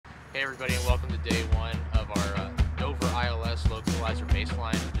Hey everybody, and welcome to day one of our Dover ILS Localizer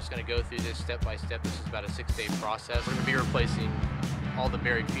Baseline. I'm just going to go through this step by step. This is about a 6-day process. We're going to be replacing all the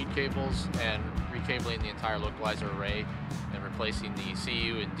buried feed cables and recabling the entire localizer array and replacing the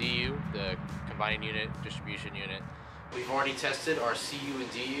CU and DU, the combining unit, distribution unit. We've already tested our CU and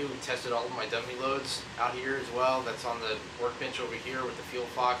DU. We tested all of my dummy loads out here as well. That's on the workbench over here with the Field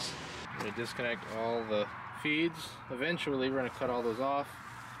Fox. I'm going to disconnect all the feeds. Eventually we're going to cut all those off,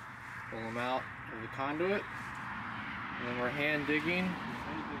 pull them out of the conduit, and then we're hand digging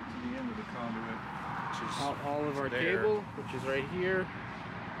to the end of the conduit, which is out all of our there. cable, which is right here,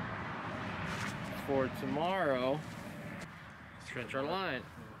 for tomorrow. Trench our line.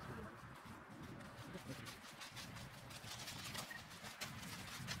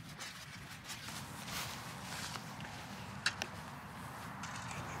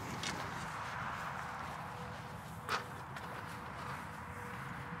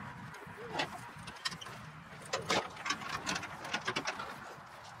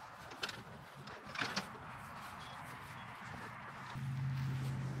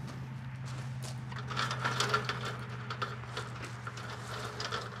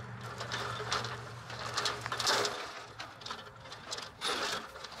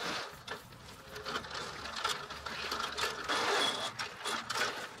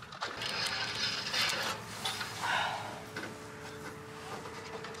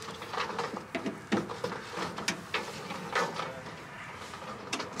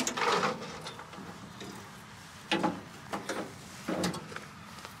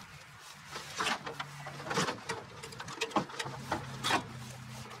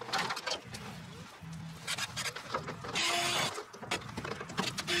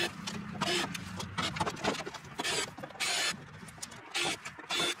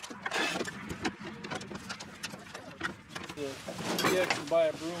 If you have to buy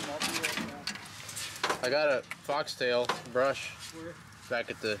a broom, I'll do that now. I got a foxtail brush Where?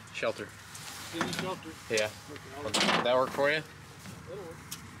 back at the shelter. In the shelter. Yeah. Okay, Would that work for you? that'll work.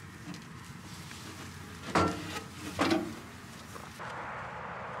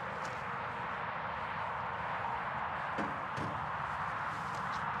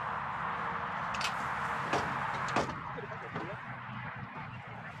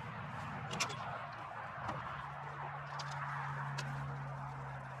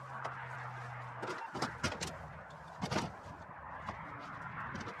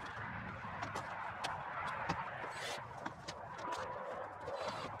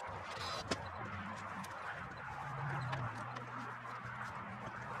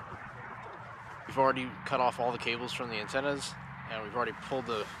 We've already cut off all the cables from the antennas, and we've already pulled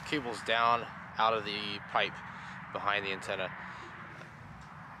the cables down out of the pipe behind the antenna.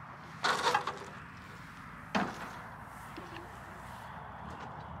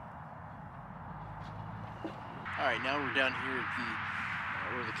 Alright, now we're down here at the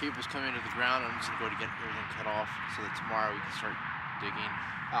where the cables come into the ground. I'm just going to go to get everything cut off so that tomorrow we can start digging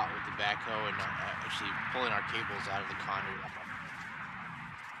out with the backhoe and actually pulling our cables out of the conduit.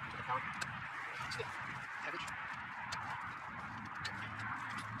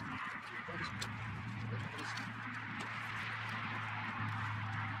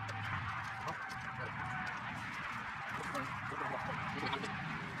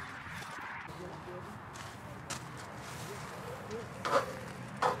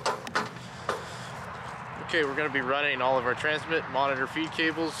 Okay, we're going to be running all of our transmit monitor feed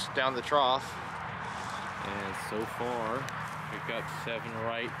cables down the trough, and so far we've got 7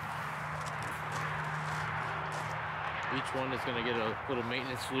 right. Each one is going to get a little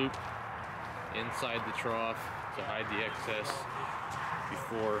maintenance loop inside the trough to hide the excess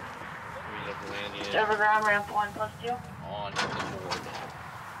before we end up landing it Dover ground ramp 1+2 on the board.